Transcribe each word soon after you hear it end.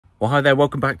Well, hi there,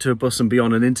 welcome back to Abus and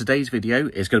Beyond, and in today's video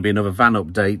it's going to be another van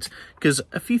update because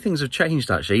a few things have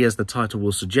changed actually, as the title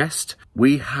will suggest.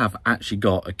 We have actually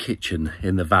got a kitchen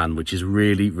in the van, which is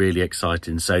really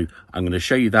exciting. So I'm going to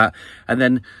show you that and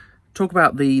then talk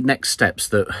about the next steps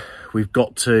that we've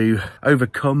got to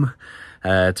overcome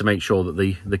to make sure that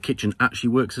the kitchen actually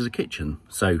works as a kitchen.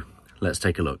 So let's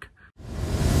take a look.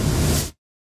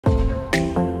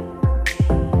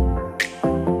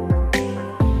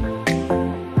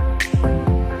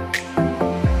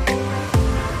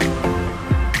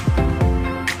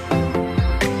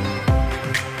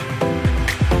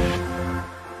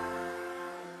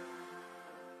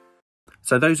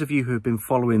 So those of you who have been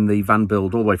following the van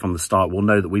build all the way from the start will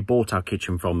know that we bought our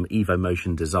kitchen from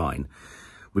Motion Design.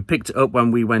 We picked it up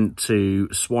when we went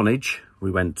to Swanage. We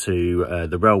went to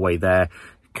the railway there,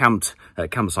 camped at a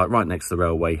campsite right next to the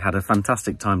railway, had a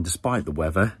fantastic time despite the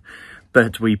weather.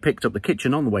 But we picked up the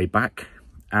kitchen on the way back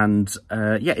and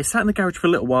yeah, it sat in the garage for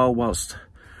a little while whilst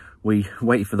we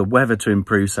waited for the weather to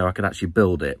improve so I could actually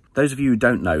build it. Those of you who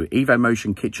don't know,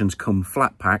 Motion kitchens come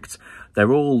flat packed.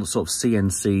 They're all sort of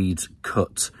CNC'd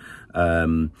cut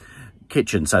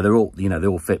kitchens, so they're all, you know, they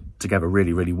all fit together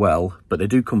really well, but they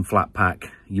do come flat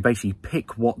pack. You basically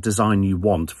pick what design you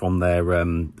want from their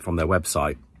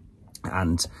website,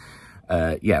 and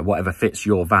yeah, whatever fits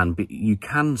your van. But you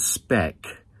can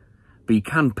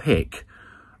pick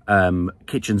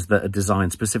kitchens that are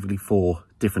designed specifically for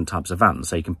different types of vans.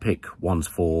 So you can pick ones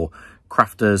for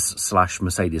crafters /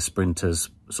 Mercedes Sprinters,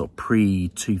 sort of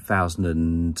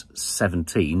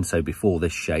pre-2017, so before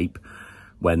this shape,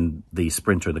 when the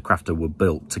Sprinter and the Crafter were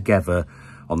built together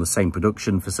on the same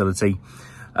production facility.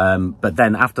 But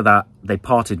then after that, they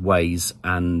parted ways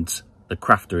and the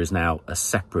Crafter is now a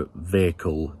separate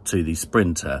vehicle to the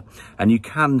Sprinter. And you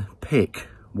can pick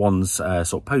ones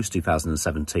sort of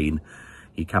post-2017.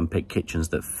 You can pick kitchens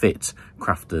that fit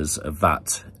crafters of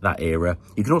that era.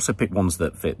 You can also pick ones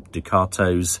that fit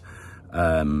Ducatos,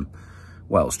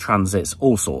 Wells Transits,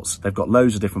 all sorts. They've got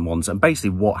loads of different ones. And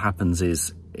basically what happens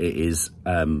is it is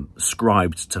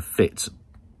scribed to fit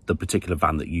the particular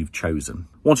van that you've chosen.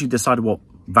 Once you've decided what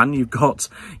van you've got,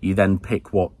 you then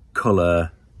pick what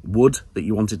colour wood that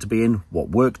you want it to be in,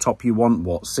 what worktop you want,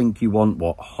 what sink you want,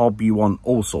 what hob you want,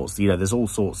 all sorts. You know, there's all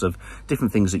sorts of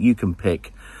different things that you can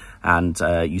pick, and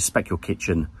you spec your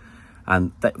kitchen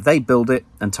and they build it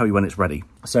and tell you when it's ready.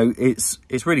 So it's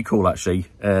really cool actually,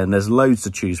 and there's loads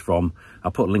to choose from. I'll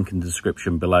put a link in the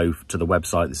description below to the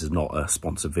website. This is not a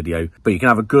sponsored video, but you can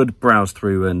have a good browse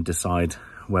through and decide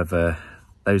whether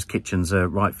those kitchens are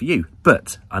right for you.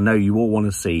 But I know you all want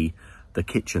to see the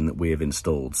kitchen that we have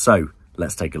installed, so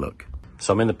let's take a look.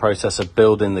 So I'm in the process of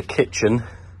building the kitchen.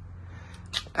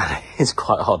 It's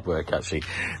quite hard work actually.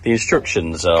 The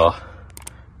instructions are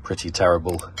pretty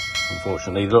terrible,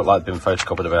 unfortunately. They look like they've been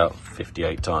photocopied about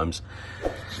 58 times.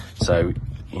 So,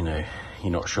 you know,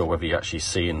 you're not sure whether you're actually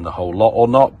seeing the whole lot or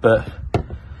not, but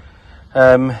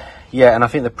yeah, and I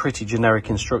think they're pretty generic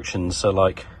instructions. So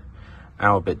like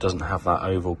our bit doesn't have that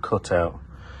oval cutout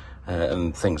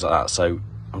and things like that. So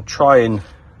I'm trying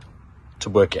to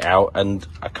work it out, and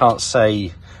I can't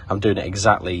say I'm doing it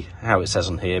exactly how it says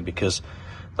on here because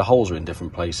the holes are in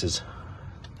different places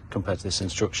compared to this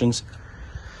instructions.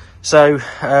 So,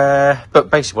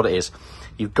 but basically what it is,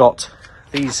 you've got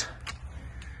these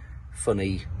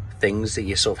funny things that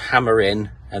you sort of hammer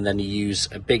in, and then you use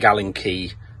a big Allen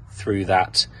key through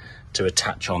that to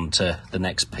attach onto the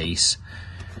next piece.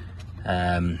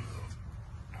 Yeah,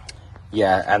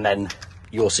 and then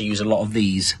you also use a lot of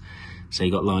these. So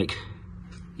you got like,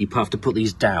 you have to put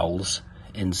these dowels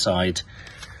inside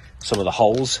some of the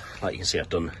holes, like you can see I've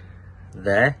done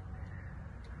there.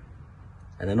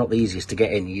 And they're not the easiest to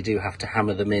get in. You do have to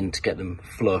hammer them in to get them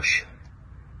flush,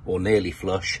 or nearly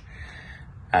flush.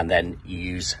 And then you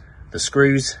use the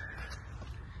screws,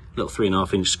 little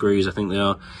 3.5-inch screws, I think they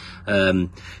are,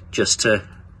 just to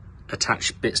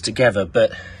attach bits together.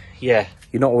 But yeah,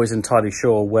 you're not always entirely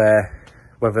sure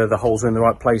whether the holes are in the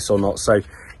right place or not. So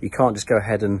you can't just go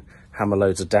ahead and hammer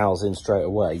loads of dowels in straight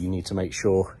away. You need to make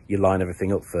sure you line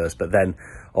everything up first. But then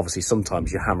obviously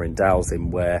sometimes you're hammering dowels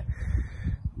in where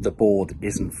the board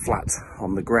isn't flat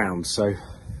on the ground, so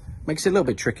makes it a little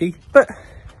bit tricky, but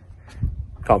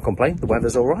can't complain. The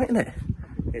weather's all right, isn't it?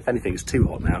 If anything, it's too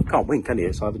hot now. Can't win, can you?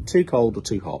 It's either too cold or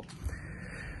too hot.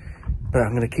 But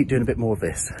I'm going to keep doing a bit more of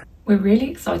this. We're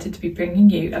really excited to be bringing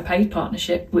you a paid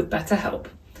partnership with BetterHelp.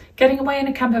 Getting away in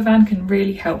a camper van can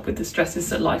really help with the stresses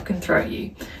that life can throw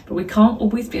you, but we can't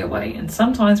always be away, and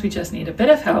sometimes we just need a bit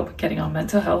of help getting our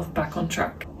mental health back on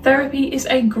track. Therapy is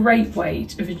a great way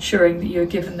of ensuring that you are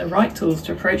given the right tools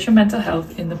to approach your mental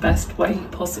health in the best way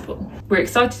possible. We're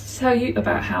excited to tell you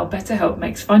about how BetterHelp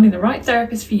makes finding the right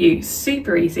therapist for you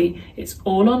super easy. It's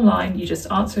all online. You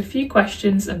just answer a few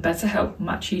questions and BetterHelp will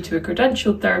match you to a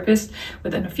credentialed therapist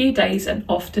within a few days, and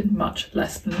often much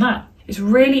less than that. It's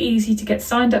really easy to get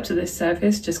signed up to this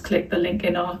service. Just click the link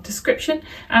in our description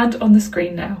and on the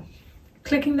screen now.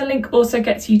 Clicking the link also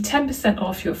gets you 10%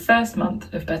 off your first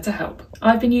month of BetterHelp.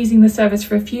 I've been using the service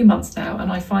for a few months now,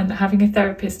 and I find that having a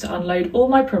therapist to unload all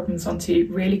my problems onto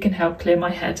really can help clear my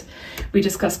head. We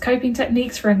discuss coping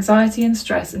techniques for anxiety and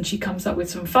stress, and she comes up with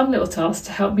some fun little tasks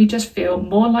to help me just feel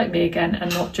more like me again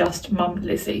and not just Mum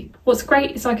Lizzie. What's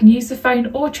great is I can use the phone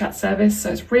or chat service,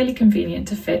 so it's really convenient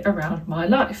to fit around my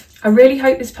life. I really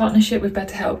hope this partnership with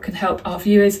BetterHelp can help our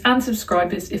viewers and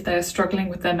subscribers if they are struggling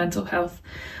with their mental health.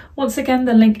 Once again,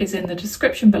 the link is in the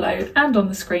description below and on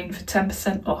the screen for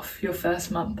 10% off your first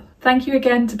month. Thank you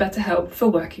again to BetterHelp for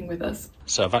working with us.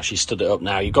 So I've actually stood it up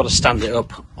now. You've got to stand it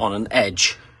up on an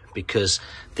edge because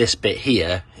this bit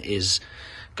here is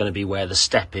going to be where the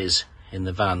step is in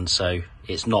the van. So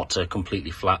it's not a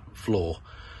completely flat floor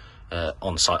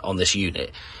on site on this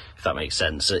unit, if that makes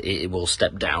sense. It will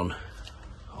step down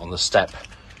on the step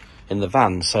in the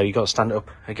van. So you've got to stand it up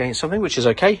against something, which is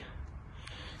okay.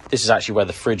 This is actually where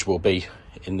the fridge will be,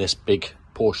 in this big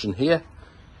portion here.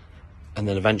 And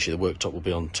then eventually the worktop will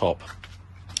be on top.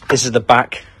 This is the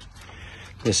back.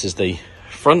 This is the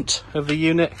front of the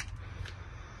unit.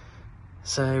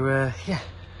 So, yeah,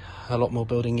 a lot more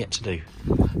building yet to do.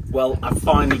 Well, I've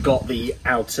finally got the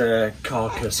outer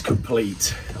carcass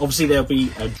complete. Obviously there'll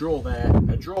be a drawer there,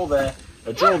 a drawer there,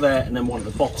 a drawer there, and then one at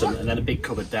the bottom, and then a big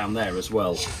cupboard down there as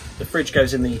well. The fridge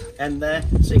goes in the end there,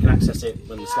 so you can access it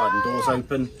when the sliding door's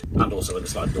open, and also when the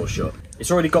sliding door's shut.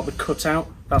 It's already got the cutout.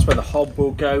 That's where the hob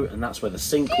will go, and that's where the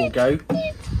sink will go.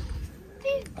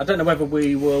 I don't know whether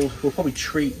we'll probably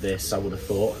treat this, I would have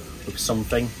thought, with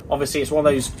something. Obviously, it's one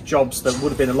of those jobs that would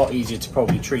have been a lot easier to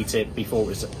probably treat it before it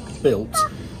was built,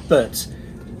 but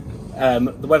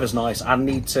the weather's nice. I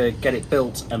need to get it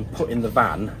built and put in the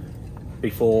van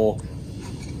before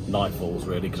night falls,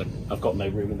 really, because I've got no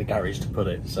room in the garage to put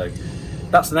it. So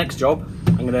that's the next job.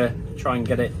 I'm going to try and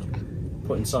get it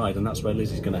put inside, and that's where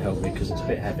Lizzie's going to help me because it's a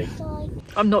bit heavy.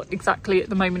 I'm not exactly at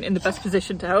the moment in the best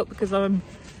position to help because I'm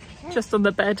just on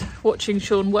the bed watching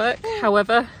Sean work.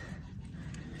 However,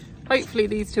 hopefully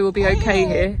these two will be okay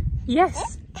here.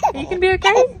 Yes, are you going to be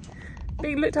okay?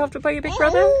 Being looked after by your big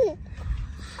brother?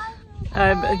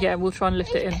 Yeah, we'll try and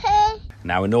lift it in.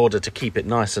 Now, in order to keep it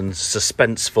nice and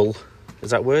suspenseful, is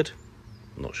that word?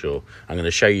 I'm not sure. I'm going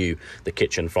to show you the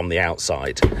kitchen from the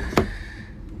outside.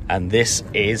 And this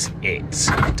is it.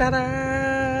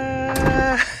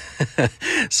 Ta-da!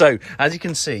 So, as you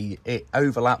can see, it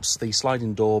overlaps the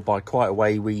sliding door by quite a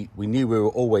way. We knew we were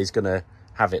always going to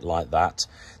have it like that.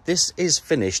 This is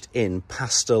finished in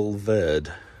pastel verde,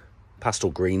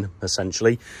 pastel green,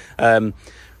 essentially.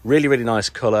 Really, really nice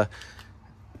colour.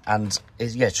 And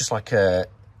it's just like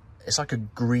it's like a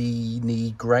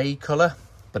greeny grey colour,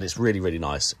 but it's really, really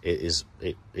nice. It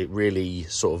really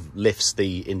sort of lifts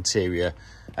the interior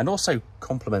and also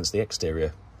complements the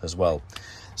exterior as well.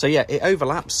 So yeah, it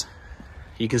overlaps.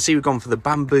 You can see we've gone for the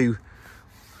bamboo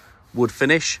wood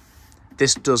finish.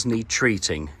 This does need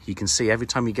treating. You can see every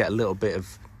time you get a little bit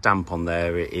of damp on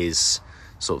there, it is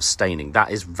sort of staining. That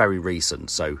is very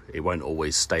recent, so it won't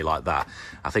always stay like that.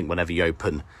 I think whenever you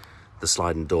open the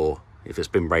sliding door, if it's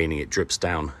been raining, it drips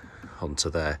down onto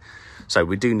there. So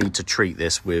we do need to treat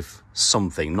this with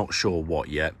something, not sure what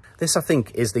yet. This, I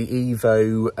think, is the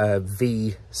Evo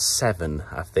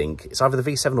V7, I think. It's either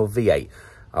the V7 or V8.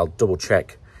 I'll double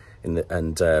check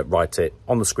and write it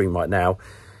on the screen right now.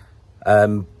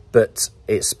 But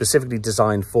it's specifically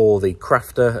designed for the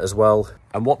crafter as well.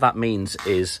 And what that means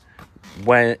is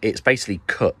where it's basically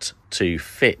cut to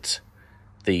fit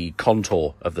the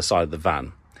contour of the side of the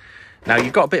van. Now,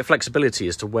 you've got a bit of flexibility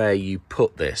as to where you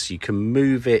put this. You can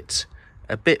move it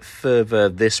a bit further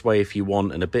this way if you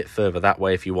want and a bit further that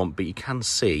way if you want, but you can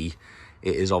see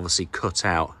it is obviously cut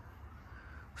out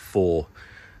for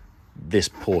this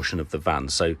portion of the van.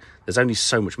 So there's only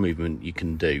so much movement you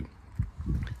can do.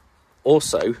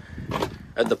 Also,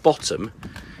 at the bottom,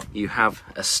 you have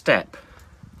a step.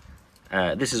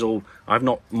 This is all, I've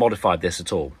not modified this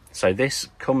at all. So this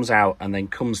comes out and then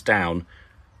comes down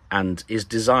and is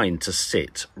designed to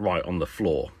sit right on the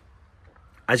floor.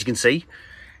 As you can see,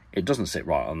 it doesn't sit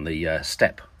right on the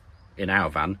step in our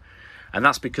van, and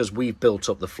that's because we've built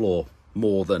up the floor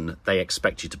more than they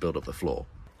expect you to build up the floor.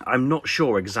 I'm not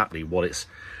sure exactly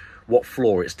what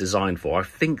floor it's designed for. I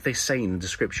think they say in the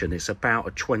description it's about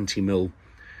a 20mm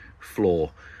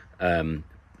floor.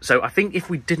 So I think if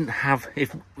we didn't have,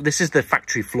 if this is the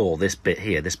factory floor, this bit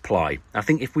here, this ply, I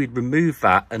think if we'd remove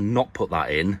that and not put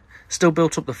that in, still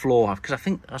built up the floor, because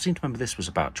I seem to remember this was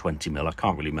about 20 mil, I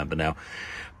can't really remember now.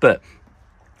 But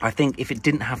I think if it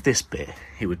didn't have this bit,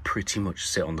 it would pretty much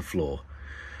sit on the floor.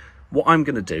 What I'm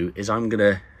going to do is I'm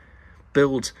going to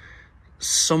build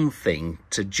something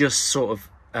to just sort of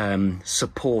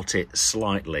support it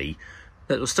slightly,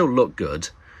 that will still look good.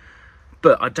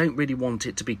 But I don't really want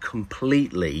it to be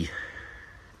completely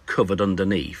covered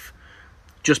underneath,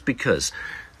 just because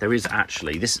there is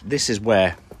actually, this is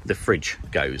where the fridge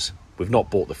goes. We've not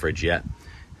bought the fridge yet.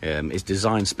 It's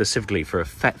designed specifically for a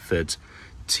Thetford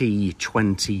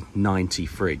T2090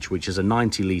 fridge, which is a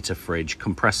 90-litre fridge,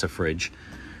 compressor fridge,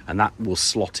 and that will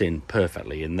slot in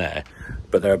perfectly in there.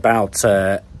 But they're about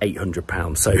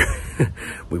 £800, so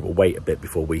we will wait a bit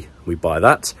before we buy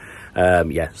that.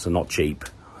 Yeah, so not cheap.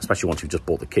 Especially once you've just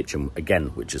bought the kitchen again,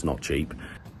 which is not cheap.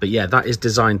 But yeah, that is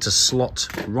designed to slot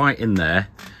right in there.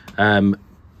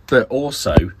 But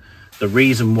also, the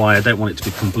reason why I don't want it to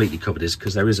be completely covered is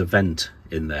because there is a vent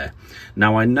in there.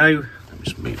 Now I know, let me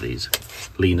just move these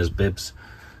Lena's bibs.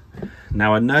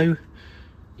 Now I know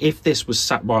if this was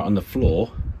sat right on the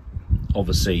floor,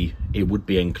 obviously it would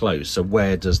be enclosed. So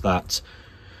where does that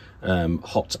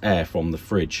hot air from the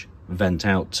fridge vent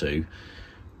out to?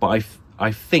 But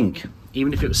I think,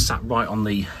 even if it was sat right on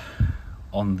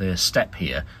the step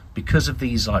here, because of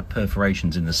these like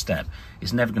perforations in the step,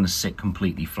 it's never going to sit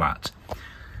completely flat.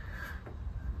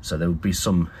 So there would be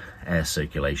some air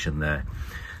circulation there.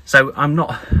 So I'm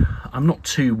not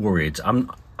too worried.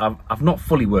 I've not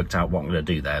fully worked out what I'm going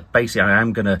to do there. Basically, I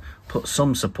am going to put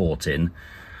some support in.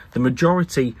 The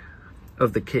majority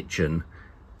of the kitchen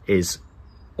is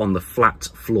on the flat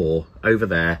floor over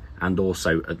there, and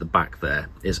also at the back there.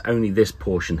 It's only this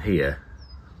portion here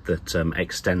that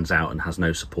extends out and has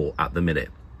no support at the minute.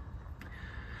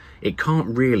 It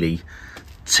can't really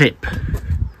tip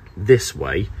this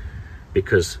way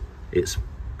because it's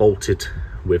bolted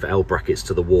with L brackets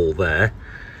to the wall there,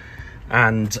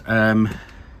 and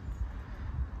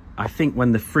I think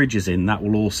when the fridge is in, that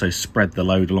will also spread the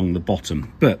load along the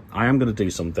bottom. But I am going to do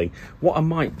something. What I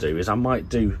might do is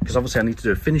because obviously I need to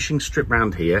do a finishing strip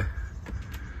round here,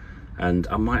 and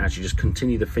I might actually just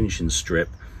continue the finishing strip,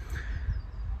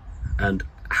 and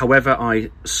however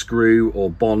I screw or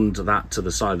bond that to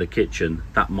the side of the kitchen,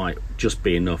 that might just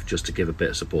be enough just to give a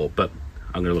bit of support. But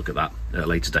I'm going to look at that at a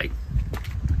later date.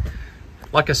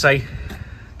 Like I say,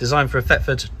 designed for a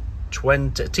Thetford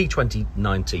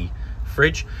T2090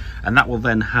 fridge, and that will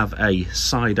then have a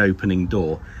side opening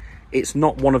door. It's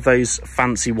not one of those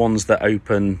fancy ones that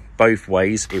open both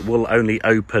ways. It will only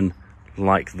open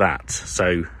like that,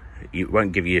 so it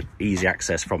won't give you easy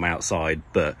access from outside.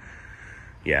 But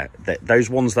yeah, those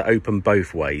ones that open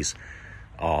both ways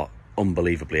are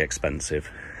unbelievably expensive.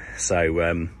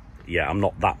 So yeah, I'm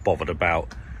not that bothered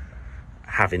about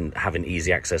having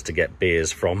easy access to get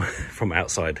beers from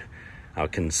outside. I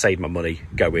can save my money,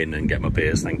 go in and get my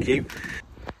beers, thank you.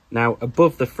 Now,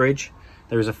 above the fridge,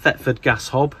 there is a Thetford gas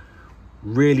hob.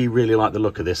 Really, really like the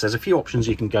look of this. There's a few options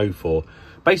you can go for.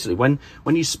 Basically, when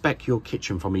you spec your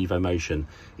kitchen from EvoMotion,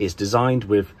 it's designed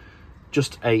with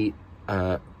just a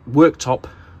worktop,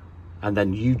 and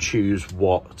then you choose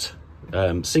what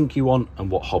sink you want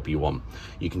and what hob you want.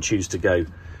 You can choose to go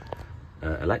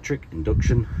electric,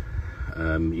 induction.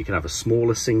 You can have a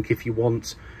smaller sink if you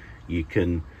want. You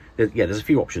can... yeah, there's a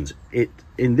few options.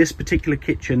 In this particular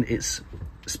kitchen, it's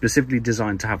specifically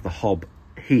designed to have the hob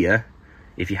here.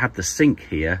 If you had the sink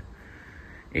here,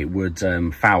 it would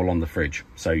foul on the fridge,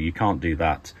 so you can't do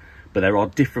that. But there are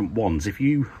different ones. If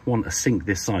you want a sink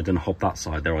this side and a hob that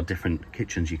side, there are different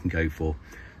kitchens you can go for.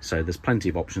 So there's plenty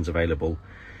of options available.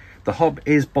 The hob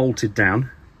is bolted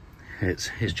down. It's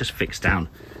just fixed down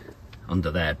under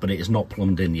there, but it is not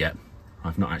plumbed in yet.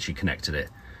 I've not actually connected it.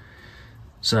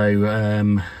 So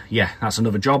yeah, that's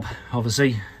another job,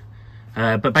 obviously.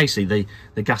 But basically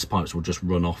the gas pipes will just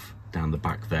run off down the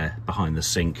back there behind the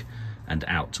sink and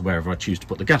out to wherever I choose to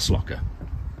put the gas locker.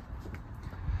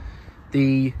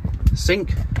 The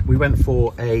sink, we went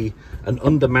for an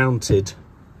undermounted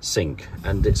sink,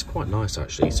 and it's quite nice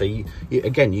actually. So you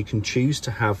again, you can choose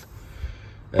to have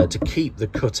to keep the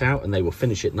cutout, and they will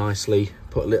finish it nicely.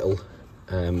 Put a little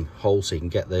hole so you can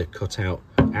get the cutout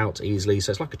out easily.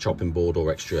 So it's like a chopping board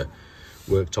or extra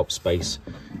worktop space.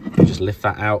 You just lift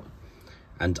that out,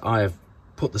 and I have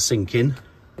put the sink in.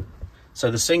 So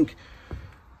the sink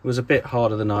was a bit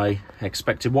harder than I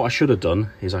expected. What I should have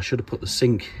done is I should have put the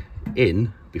sink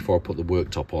in before I put the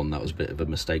worktop on. That was a bit of a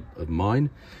mistake of mine.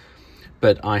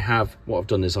 But what I've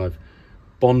done is I've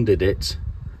bonded it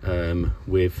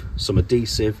with some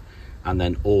adhesive, and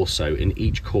then also in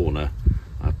each corner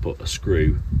I put a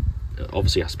screw.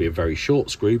 Obviously it has to be a very short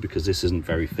screw because this isn't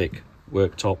very thick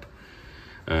worktop,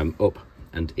 up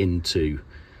and into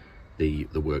the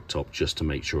worktop, just to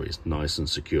make sure it's nice and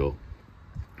secure.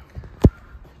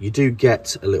 You do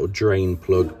get a little drain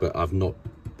plug, but I've not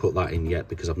put that in yet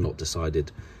because I've not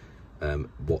decided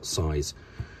what size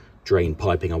drain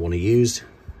piping I want to use.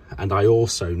 And I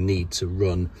also need to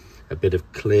run a bit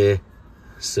of clear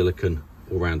silicone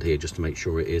all around here just to make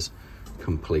sure it is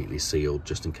completely sealed,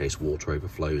 just in case water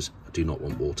overflows. I do not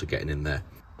want water getting in there.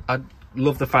 I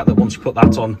love the fact that once you put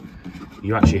that on,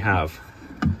 you actually have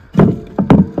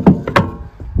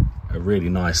a really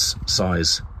nice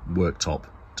size worktop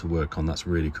to work on. That's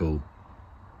really cool.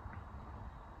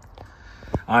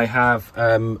 I have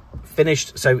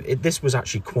finished, so this was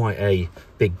actually quite a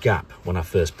big gap when I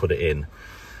first put it in.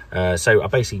 So I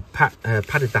basically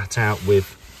padded that out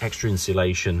with extra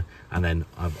insulation, and then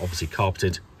I've obviously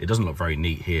carpeted. It doesn't look very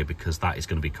neat here because that is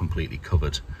going to be completely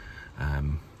covered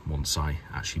once I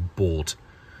actually board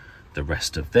the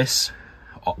rest of this.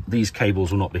 These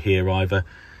cables will not be here either.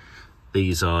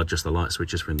 These are just the light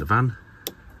switches for in the van.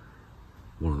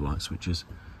 One of the light switches.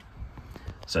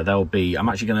 So they'll be, I'm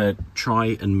actually going to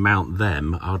try and mount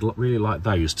them. I'd really like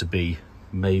those to be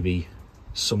maybe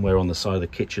somewhere on the side of the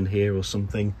kitchen here or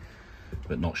something,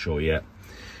 but not sure yet.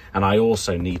 And I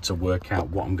also need to work out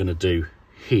what I'm going to do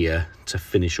here to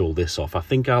finish all this off. I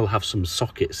think I'll have some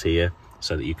sockets here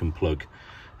so that you can plug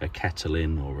a kettle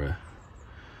in, or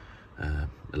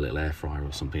a little air fryer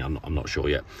or something. I'm not sure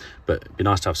yet, but it'd be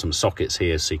nice to have some sockets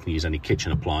here so you can use any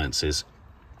kitchen appliances.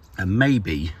 And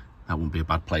maybe that wouldn't be a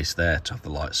bad place there to have the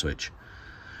light switch.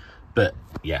 But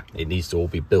yeah, it needs to all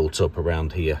be built up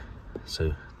around here,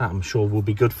 so that I'm sure will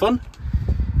be good fun.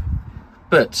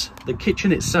 But the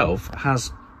kitchen itself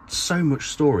has so much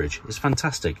storage. It's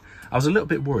fantastic. I was a little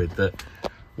bit worried that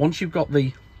once you've got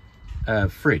the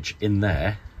fridge in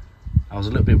there, I was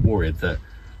a little bit worried that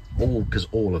because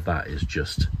all of that is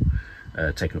just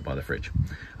taken up by the fridge.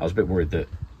 I was a bit worried that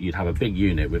you'd have a big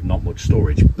unit with not much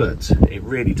storage, but it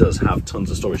really does have tons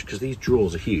of storage because these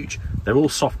drawers are huge. They're all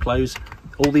soft close.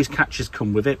 All these catches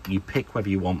come with it. You pick whether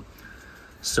you want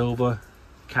silver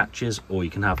catches, or you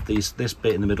can have this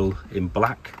bit in the middle in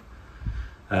black,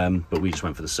 but we just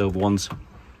went for the silver ones.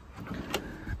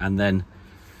 And then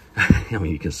I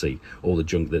mean, you can see all the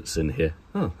junk that's in here.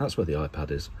 Oh, that's where the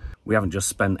iPad is. We haven't just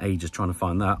spent ages trying to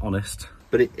find that, honest,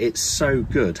 but it's so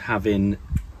good having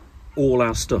all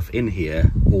our stuff in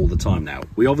here all the time now.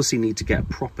 We obviously need to get a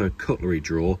proper cutlery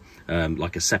drawer,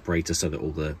 like a separator, so that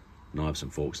all the knives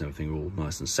and forks and everything are all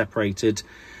nice and separated.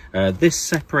 This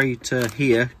separator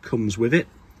here comes with it,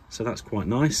 so that's quite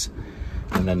nice.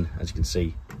 And then, as you can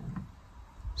see,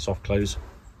 soft close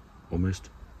almost.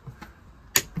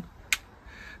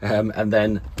 And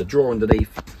then the drawer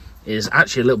underneath is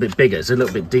actually a little bit bigger. It's a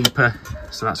little bit deeper,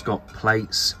 so that's got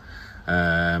plates,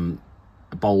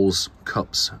 bowls,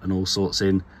 cups and all sorts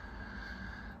in.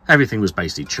 Everything was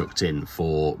basically chucked in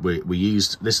for, we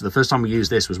used this, the first time we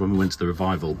used this was when we went to the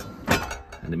revival,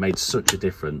 and it made such a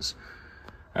difference.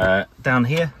 Down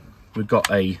here we've got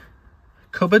a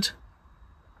cupboard,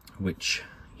 which,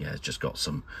 yeah, it's just got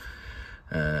some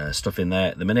stuff in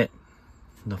there at the minute.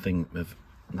 Nothing of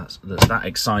that's that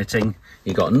exciting.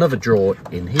 You've got another drawer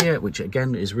in here, which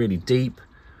again is really deep.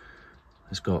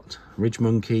 It's got ridge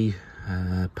monkey,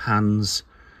 pans,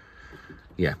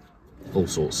 yeah, all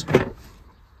sorts.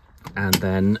 And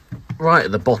then right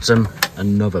at the bottom,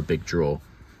 another big drawer,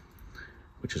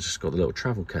 which has just got the little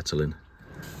travel kettle in.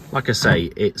 Like I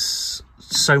say, it's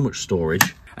so much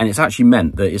storage, and it's actually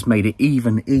meant that it's made it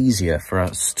even easier for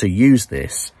us to use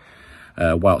this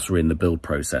whilst we're in the build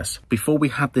process. Before we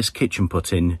had this kitchen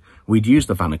put in, we'd used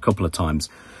the van a couple of times,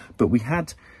 but we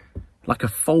had like a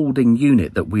folding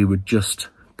unit that we would just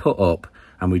put up,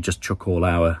 and we just chuck all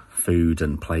our food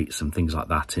and plates and things like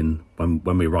that in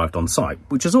when we arrived on site,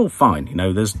 which is all fine, you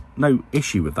know, there's no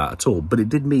issue with that at all. But it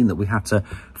did mean that we had to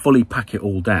fully pack it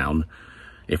all down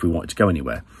if we wanted to go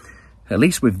anywhere. At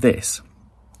least with this,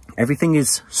 everything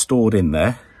is stored in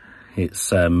there.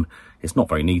 It's not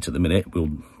very neat at the minute. We'll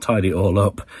tidy it all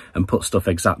up and put stuff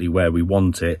exactly where we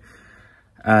want it.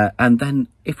 And then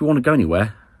if we want to go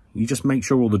anywhere, you just make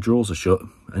sure all the drawers are shut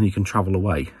and you can travel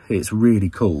away. It's really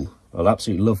cool. I'll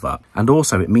absolutely love that. And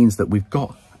also it means that we've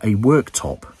got a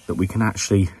worktop that we can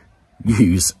actually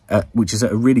use, which is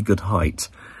at a really good height.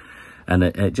 And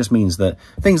it just means that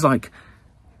things like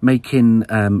making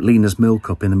Lena's milk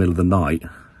up in the middle of the night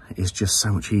is just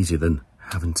so much easier than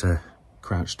having to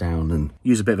crouch down and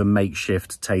use a bit of a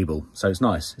makeshift table. So it's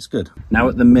nice, it's good. Now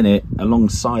at the minute,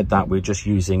 alongside that, we're just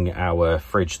using our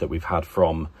fridge that we've had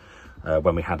from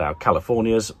when we had our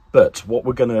Californias. But what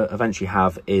we're going to eventually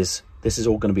have is, this is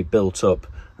all going to be built up,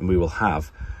 and we will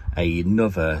have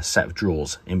another set of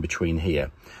drawers in between here.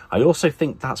 I also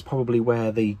think that's probably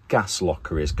where the gas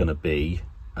locker is going to be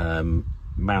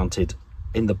mounted,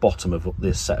 in the bottom of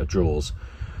this set of drawers.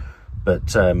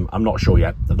 But I'm not sure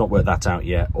yet. I've not worked that out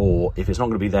yet. Or if it's not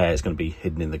going to be there, it's going to be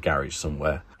hidden in the garage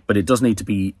somewhere. But it does need to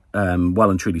be well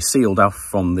and truly sealed off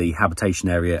from the habitation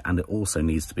area, and it also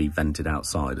needs to be vented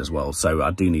outside as well. So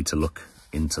I do need to look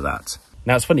into that.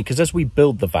 Now it's funny because as we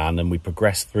build the van and we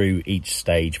progress through each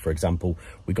stage, for example,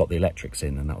 we got the electrics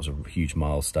in, and that was a huge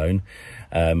milestone.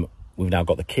 We've now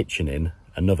got the kitchen in,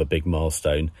 another big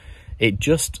milestone. It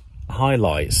just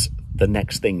highlights the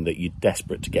next thing that you're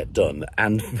desperate to get done.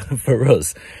 And for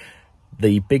us,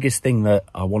 the biggest thing that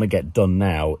I want to get done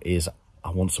now is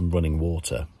I want some running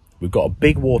water. We've got a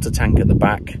big water tank at the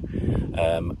back,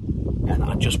 and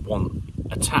I just want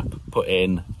a tap put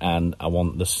in, and I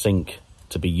want the sink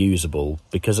to be usable,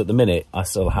 because at the minute I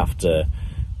still have to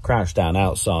crouch down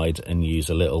outside and use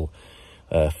a little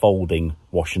folding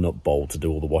washing up bowl to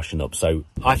do all the washing up. So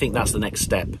I think that's the next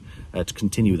step to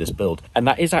continue this build, and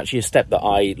that is actually a step that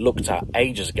I looked at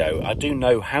ages ago. I do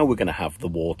know how we're going to have the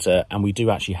water, and we do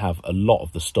actually have a lot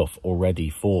of the stuff already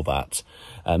for that.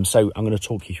 So I'm going to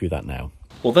talk you through that now.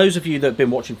 Well, those of you that have been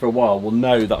watching for a while will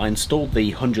know that I installed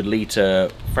the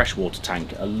 100-litre freshwater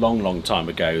tank a long time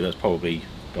ago. That's probably,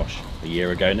 gosh, a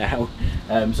year ago now.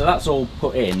 So that's all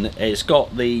put in. It's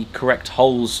got the correct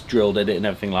holes drilled in it and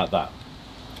everything like that.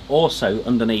 Also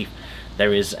underneath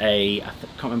there is a, I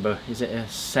can't remember, is it a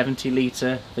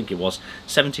 70-litre? I think it was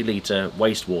 70-litre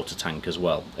wastewater tank as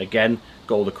well. Again,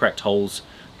 got all the correct holes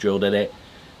drilled in it,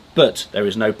 but there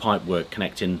is no pipe work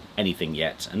connecting anything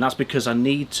yet, and that's because I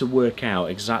need to work out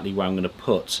exactly where I'm going to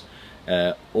put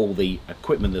all the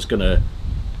equipment that's going to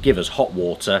give us hot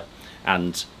water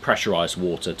and pressurized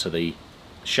water to the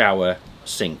shower,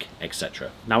 sink,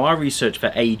 etc. Now, I researched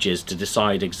for ages to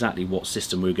decide exactly what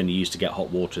system we were going to use to get hot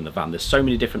water in the van. There's so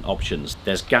many different options.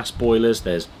 There's gas boilers,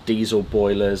 there's diesel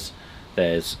boilers,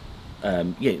 there's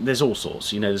yeah, there's all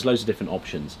sorts, you know, there's loads of different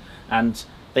options, and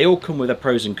they all come with their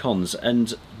pros and cons,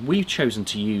 and we've chosen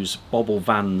to use Bobble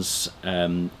Van's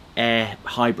air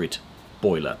hybrid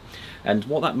boiler. And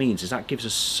what that means is that gives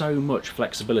us so much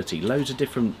flexibility, loads of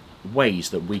different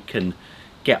ways that we can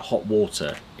get hot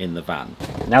water in the van.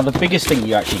 Now, the biggest thing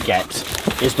you actually get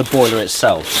is the boiler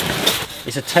itself.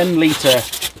 It's a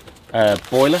 10-litre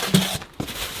boiler,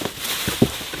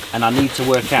 and I need to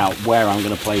work out where I'm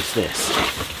going to place this.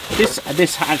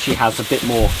 This actually has a bit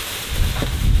more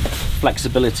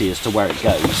flexibility as to where it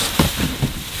goes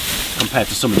compared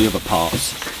to some of the other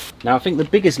parts. Now, I think the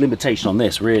biggest limitation on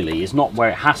this really is not where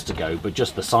it has to go, but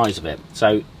just the size of it.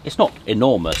 So it's not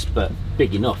enormous, but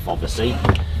big enough, obviously.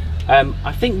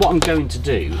 I think what I'm going to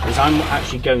do is I'm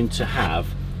actually going to have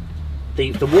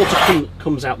the water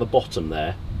comes out the bottom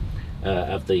there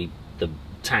of the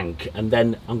tank, and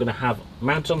then I'm going to have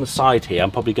mounted on the side here,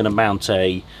 I'm probably going to mount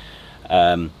a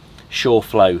shore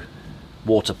flow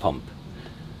water pump.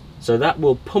 So that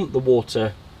will pump the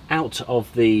water out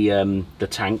of the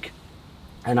tank,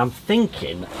 and I'm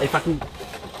thinking if I'm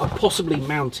possibly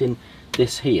mounting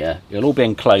this here, it'll all be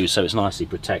enclosed so it's nicely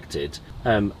protected.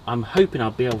 I'm hoping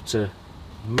I'll be able to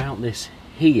mount this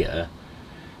here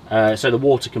so the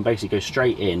water can basically go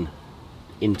straight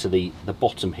into the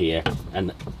bottom here,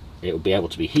 and it will be able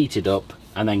to be heated up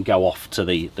and then go off to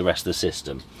the rest of the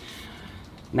system.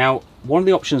 Now, one of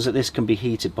the options that this can be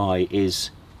heated by is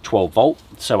 12 volt,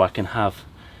 so I can have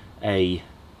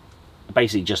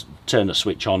basically just turn the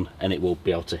switch on and it will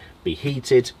be able to be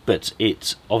heated, but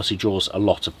it obviously draws a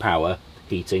lot of power.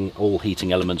 All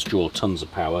heating elements draw tons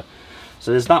of power,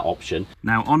 so there's that option.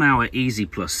 Now, on our Easy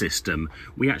Plus system,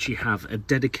 we actually have a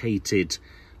dedicated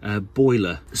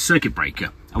boiler circuit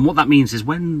breaker, and what that means is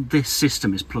when this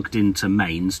system is plugged into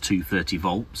mains 230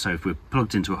 volt, so if we're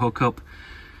plugged into a hookup,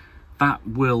 that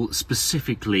will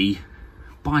specifically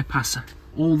bypass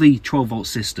all the 12 volt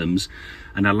systems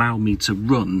and allow me to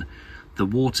run the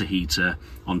water heater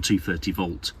on 230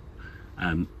 volt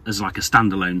as like a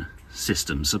standalone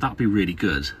system. So that'll be really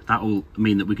good. That will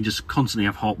mean that we can just constantly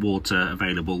have hot water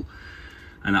available,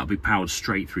 and that'll be powered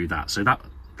straight through that. So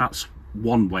that's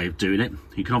one way of doing it.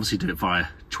 You can obviously do it via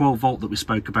 12 volt that we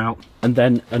spoke about, and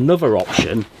then another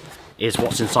option is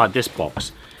what's inside this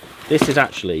box. This is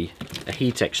actually a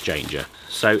heat exchanger,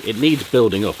 so it needs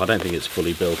building up. I don't think it's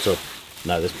fully built up.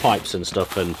 No, there's pipes and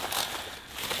stuff and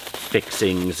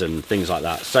fixings and things like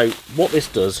that. So what this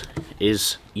does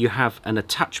is you have an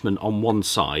attachment on one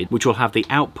side which will have the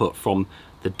output from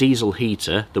the diesel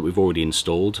heater that we've already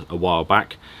installed a while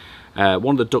back.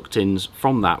 One of the ductings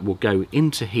from that will go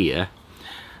into here,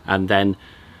 and then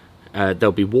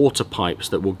there'll be water pipes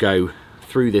that will go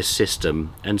through this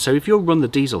system. And so if you'll run the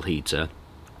diesel heater,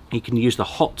 you can use the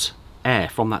hot air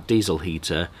from that diesel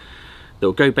heater that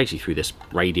will go basically through this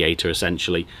radiator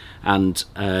essentially, and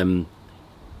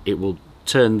it will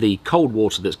turn the cold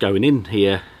water that's going in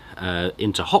here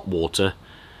into hot water,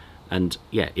 and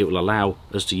yeah, it will allow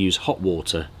us to use hot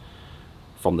water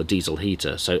from the diesel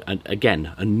heater. So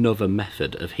again, another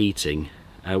method of heating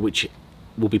which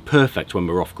will be perfect when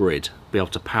we're off grid. Be able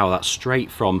to power that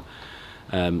straight from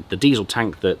the diesel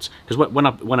tank, that because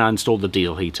when I installed the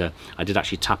diesel heater, I did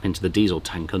actually tap into the diesel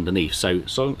tank underneath. So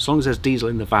long as there's diesel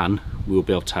in the van, we will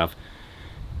be able to have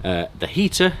the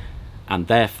heater and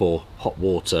therefore hot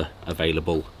water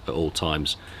available at all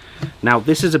times. Now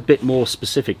this is a bit more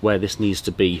specific where this needs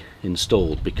to be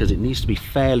installed, because it needs to be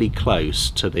fairly close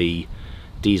to the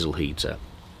diesel heater.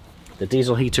 The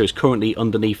diesel heater is currently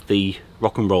underneath the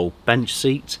rock and roll bench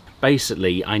seat.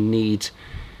 Basically I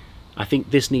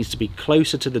think this needs to be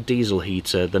closer to the diesel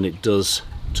heater than it does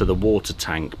to the water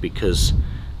tank, because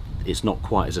it's not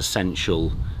quite as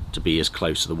essential to be as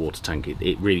close to the water tank.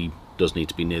 It really does need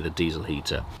to be near the diesel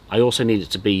heater. I also need it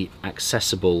to be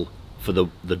accessible for the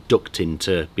ducting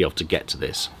to be able to get to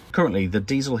this. Currently the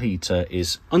diesel heater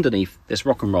is underneath this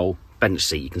rock and roll bench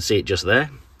seat. You can see it just there.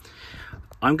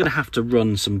 I'm going to have to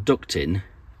run some ducting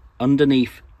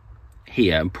underneath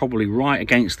here and probably right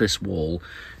against this wall,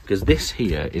 because this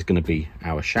here is going to be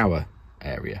our shower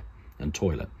area and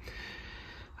toilet.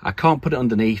 I can't put it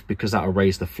underneath because that'll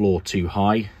raise the floor too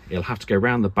high. It'll have to go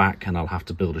around the back, and I'll have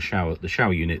to build the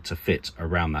shower unit to fit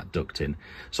around that ducting.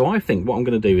 So I think what I'm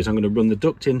going to do is I'm going to run the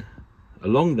ducting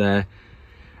along there,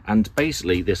 and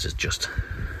basically this is just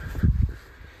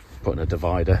putting a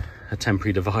divider, a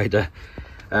temporary divider.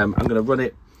 I'm going to run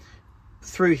it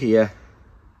through here,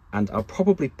 and I'll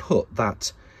probably put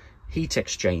that heat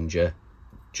exchanger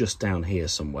just down here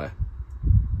somewhere.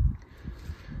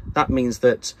 That means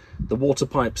that the water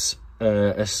pipes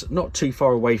are not too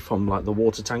far away from like the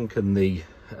water tank and the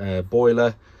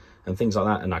boiler and things like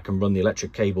that, and I can run the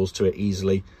electric cables to it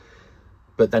easily.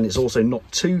 But then it's also not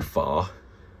too far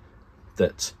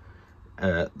that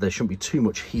there shouldn't be too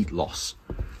much heat loss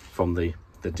from the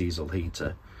diesel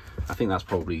heater. I think that's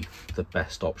probably the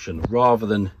best option, rather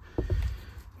than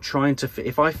trying to fit.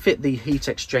 If I fit the heat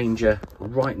exchanger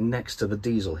right next to the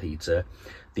diesel heater,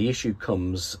 the issue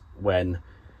comes when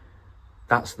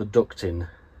that's the ducting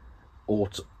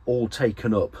all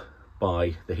taken up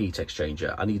by the heat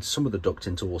exchanger. I need some of the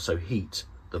ducting to also heat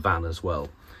the van as well.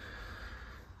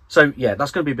 So yeah,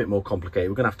 that's going to be a bit more complicated.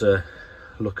 We're going to have to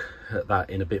look at that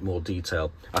in a bit more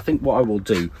detail. I think what I will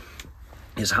do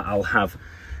is I'll have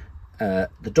the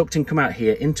ducting come out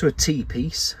here into a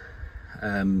T-piece.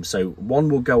 So one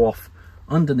will go off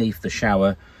underneath the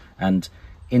shower and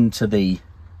into the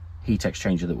heat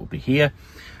exchanger that will be here,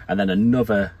 and then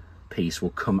another piece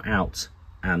will come out,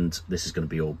 and this is going to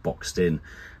be all boxed in,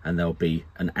 and there'll be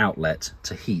an outlet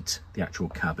to heat the actual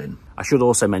cabin. I should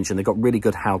also mention they've got really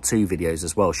good how-to videos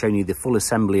as well, showing you the full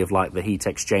assembly of like the heat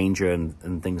exchanger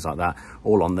and things like that,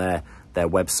 all on their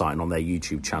website and on their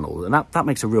YouTube channel, and that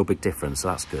makes a real big difference, so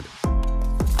that's good.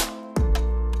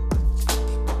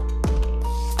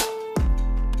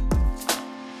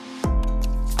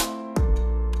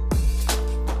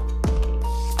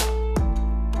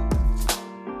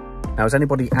 Now, has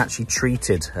anybody actually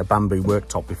treated a bamboo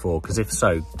worktop before? Because if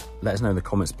so, let us know in the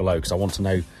comments below, because I want to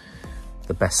know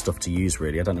the best stuff to use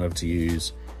really. I don't know whether to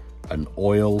use an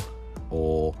oil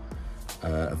or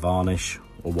a varnish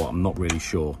or what, I'm not really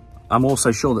sure. I'm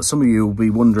also sure that some of you will be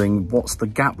wondering what's the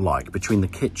gap like between the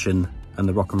kitchen and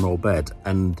the rock and roll bed,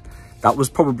 and that was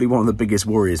probably one of the biggest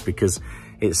worries, because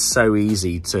it's so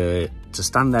easy to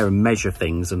stand there and measure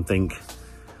things and think,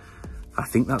 I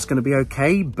think that's going to be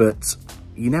okay, but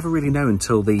you never really know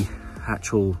until the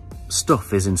actual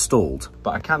stuff is installed.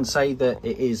 But I can say that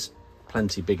it is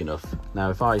plenty big enough. Now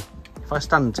if I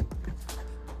stand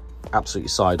absolutely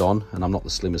side on, and I'm not the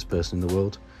slimmest person in the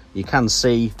world, you can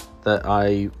see that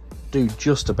I do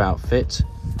just about fit.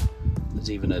 There's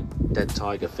even a dead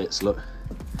tiger fits, look.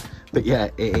 But yeah,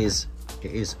 it is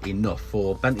enough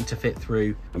for Bentley to fit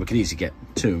through, and we can easily get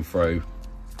to and fro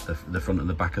the front and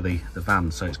the back of the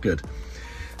van, so it's good.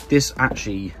 This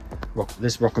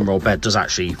rock and roll bed does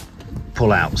actually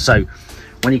pull out, so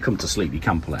when you come to sleep you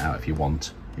can pull it out if you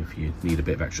want, if you need a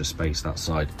bit of extra space that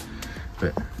side.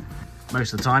 But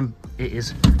most of the time it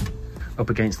is up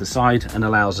against the side and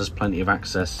allows us plenty of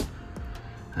access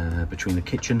between the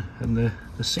kitchen and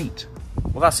the seat.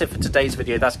 Well, that's it for today's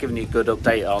video. That's given you a good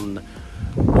update on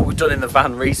what we've done in the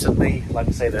van recently. Like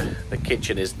I say, the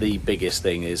kitchen is the biggest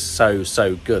thing. Is so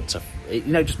good to, you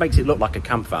know, just makes it look like a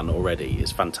camp van already.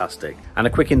 It's fantastic. And a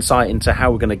quick insight into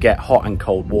how we're going to get hot and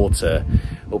cold water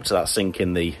up to that sink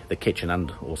in the kitchen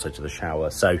and also to the shower.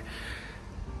 So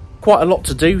quite a lot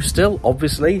to do still,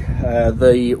 obviously.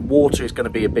 The water is going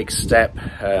to be a big step,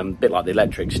 a bit like the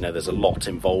electrics. You know, there's a lot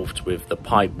involved with the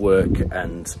pipe work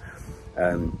and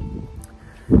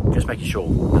just making sure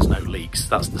there's no leaks.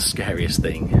 That's the scariest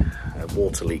thing. A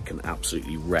water leak can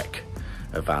absolutely wreck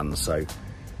a van. So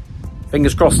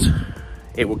fingers crossed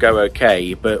it will go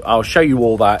okay, but I'll show you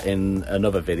all that in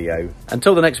another video.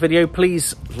 Until the next video,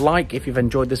 please like if you've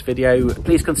enjoyed this video.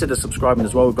 Please consider subscribing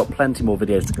as well. We've got plenty more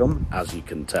videos to come, as you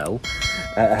can tell.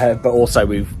 But also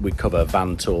we cover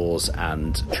van tours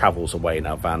and travels away in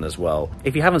our van as well.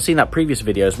 If you haven't seen that previous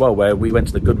video as well, where we went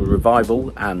to the Goodwood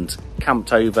Revival and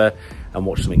camped over and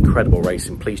watched some incredible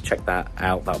racing, please check that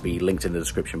out. That'll be linked in the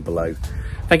description below.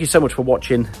 Thank you so much for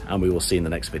watching, and we will see you in the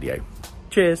next video.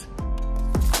 Cheers.